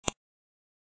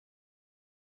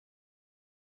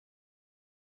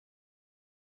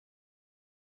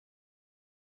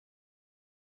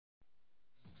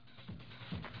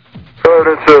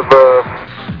coordinates of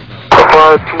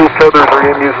 5 blue feathers are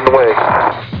in using the way.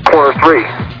 Corner 3.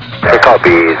 The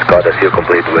copy, Scott, as you're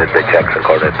complete with the checks on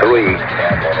coordinate 3,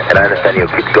 and I understand you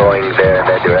keep going there in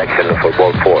that direction for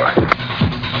bolt 4.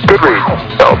 Good read.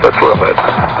 No, that's where I'm at.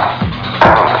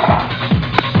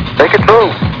 Make it through.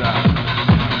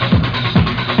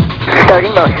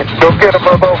 Starting motion. Don't get him,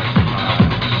 Bobo.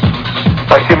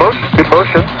 I see motion. Good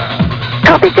motion.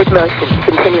 Copy, good motion.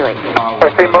 Continuing. I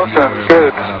see motion.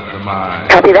 Good.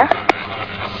 Copy that.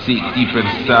 Seek deep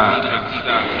inside.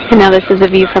 And now this is a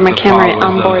view from a camera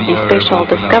on board the Spatial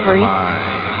Discovery.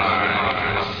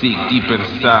 Seek deep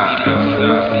inside.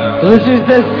 This is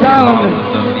the sound.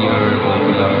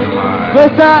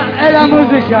 Questa è la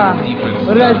musica.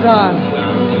 Reza.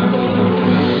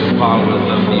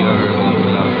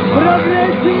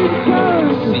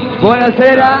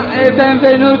 Buonasera e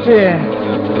benvenuti.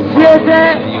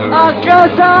 Siete a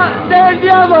casa del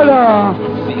diavolo.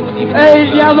 E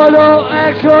il diavolo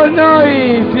è con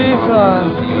noi, people.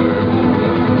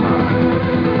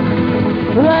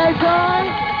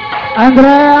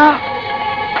 Andrea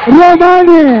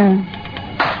Romani.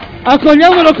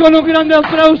 Accogliamolo con un grande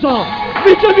applauso.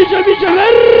 Vice.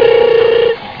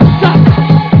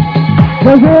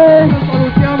 Così lo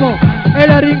salutiamo e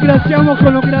la ringraziamo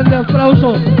con un grande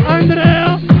applauso.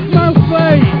 Andrea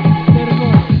Maffei.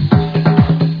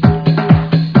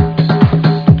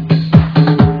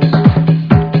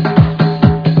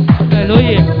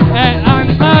 Lui è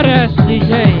Antares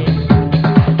DJ.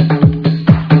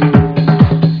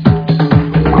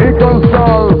 In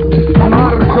console,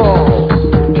 Marco.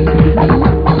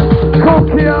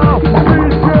 Cocchia DJ.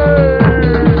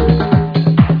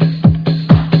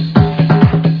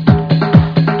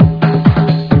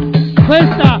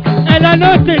 Questa è la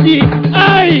notte di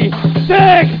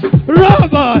High-Tech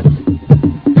Robot.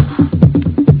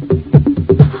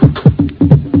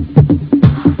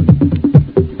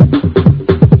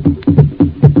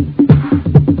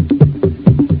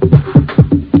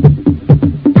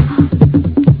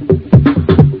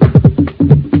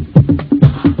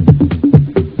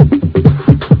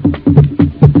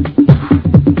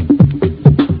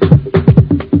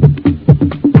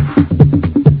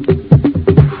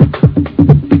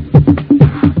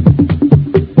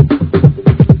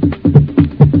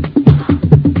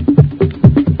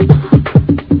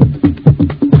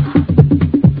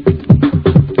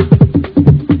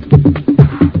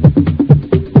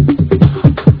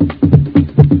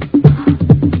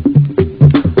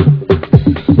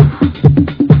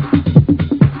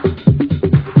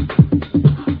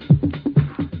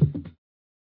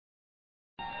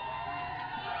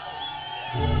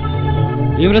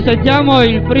 Vi presentiamo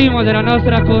il primo della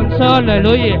nostra console,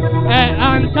 lui è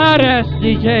Antares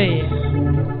DJ.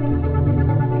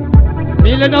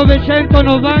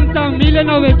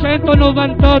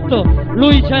 1990-1998,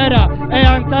 lui c'era, è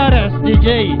Antares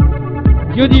DJ.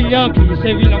 Chiudi gli occhi,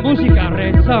 segui la musica,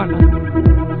 Red Zone.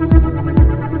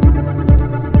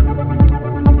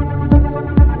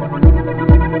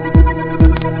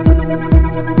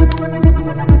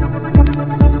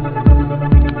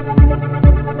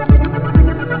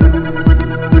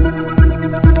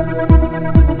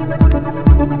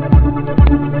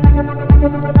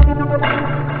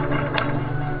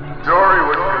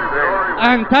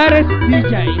 Antares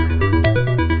DJ.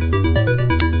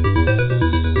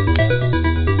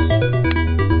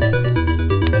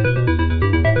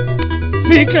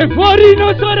 Finché fuori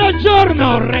non sarà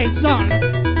giorno, Red Zone.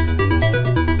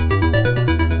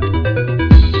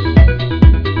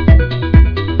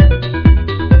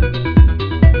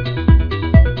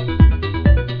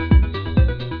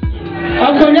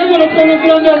 Accogliamolo con un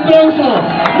grande applauso.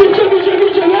 Vice.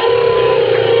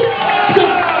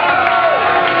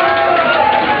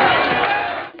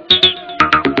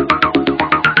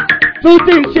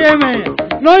 Tutti insieme,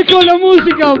 noi con la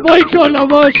musica, voi con la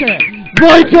voce,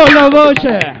 voi con la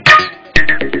voce.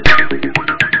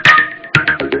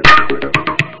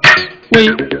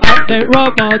 We are the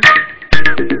robots.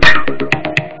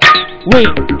 We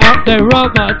are the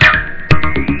robots.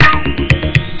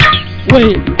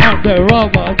 We are the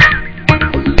robots.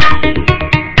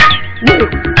 We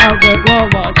are the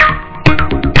robots.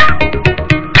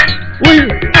 We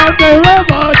are the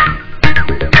robots.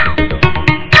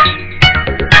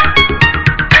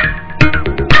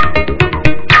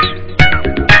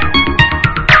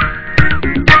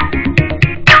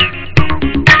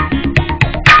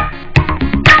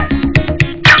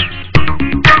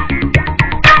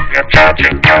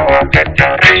 Charging our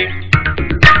battery,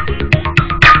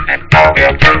 and now we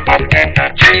are full of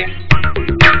energy.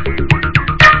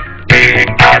 We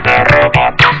are the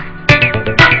robots.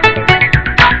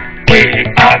 We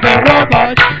are the robots.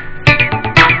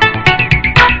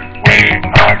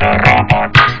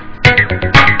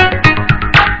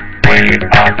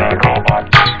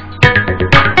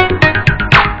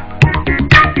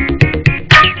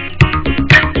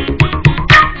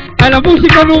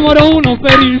 musica numero uno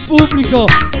per il pubblico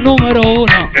numero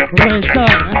uno. Resta,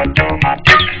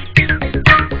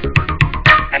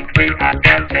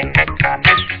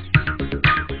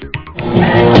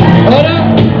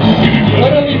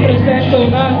 Ora vi presento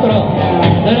un altro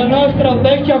della nostra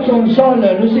vecchia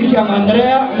console, lui si chiama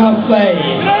Andrea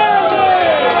Maffei.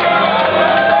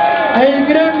 È il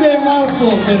grande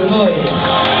Maffo per voi.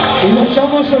 Vi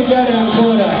facciamo sognare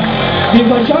ancora, vi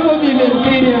facciamo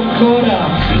divertire ancora.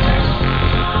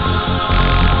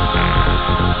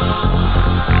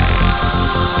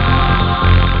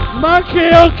 Ma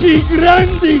che occhi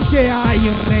grandi che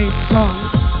hai, Rezzo!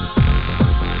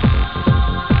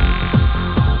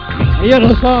 Io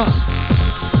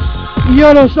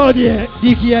lo so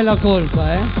di chi è la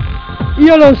colpa,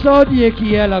 Io lo so di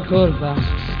chi è la colpa.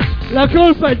 La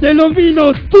colpa è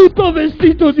dell'omino tutto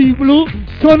vestito di blu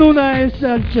con una S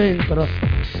al centro.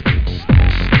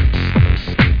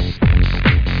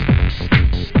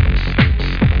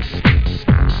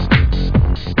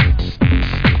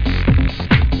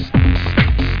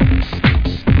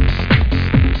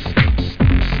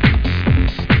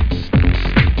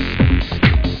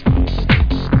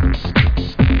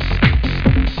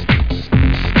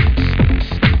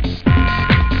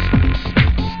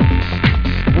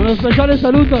 Uno speciale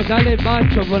saluto a Gale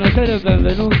Baccio, buonasera e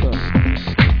benvenuto.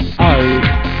 I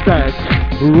said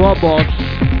robots.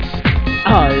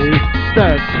 I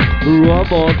said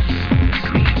robots.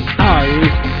 I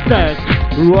said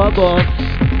robots.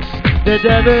 The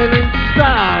devil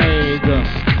inside.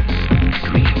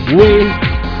 We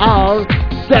are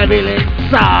devil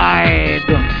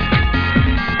inside.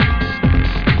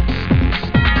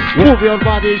 Move your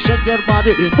body, shake your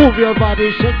body, move your body,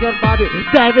 shake your body,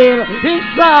 devil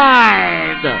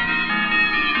inside!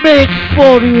 Mix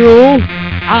for you,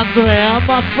 Andrea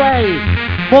Maffei,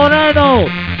 Moreno,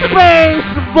 Space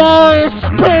Boy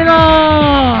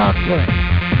Spinot!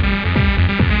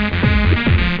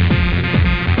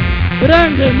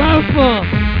 Grande Maffo!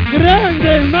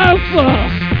 Grande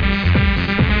Maffo!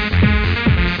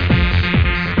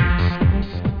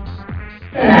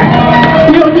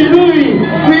 Io di lui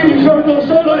mi ricordo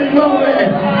solo il nome,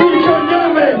 il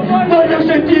cognome, voglio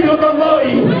sentirlo da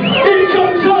voi, il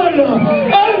console,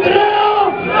 Andrea!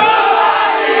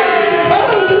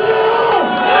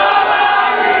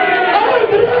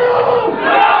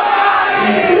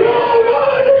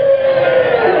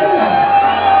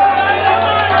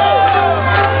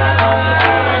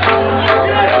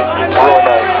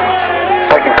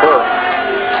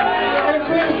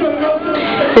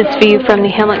 This view from the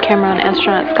helmet camera on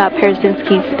astronaut Scott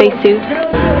Perzinski's spacesuit.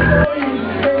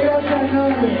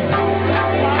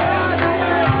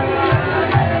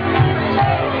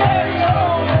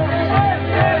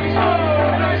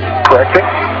 Correcting.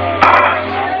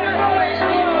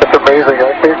 It's amazing.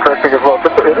 I see correcting as well.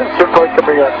 It is just like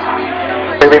coming in.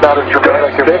 Maybe not as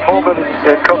dramatic. Dave Holman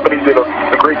and company did a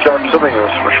great job swimming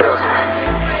this for sure.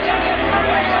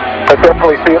 I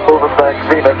definitely see it moving back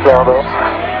Phoenix now though.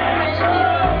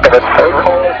 And it's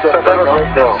better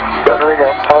right now. Bettering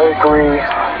up. I agree.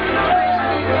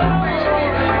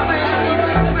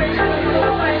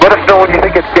 Let us know when you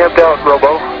think it's camped out,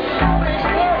 Robo.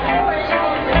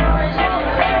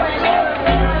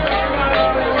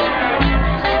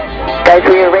 Guys,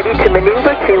 we are ready to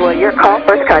maneuver to your call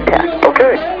first contact.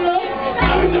 Okay.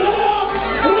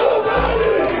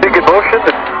 Big in motion.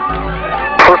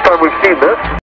 First time we've seen this.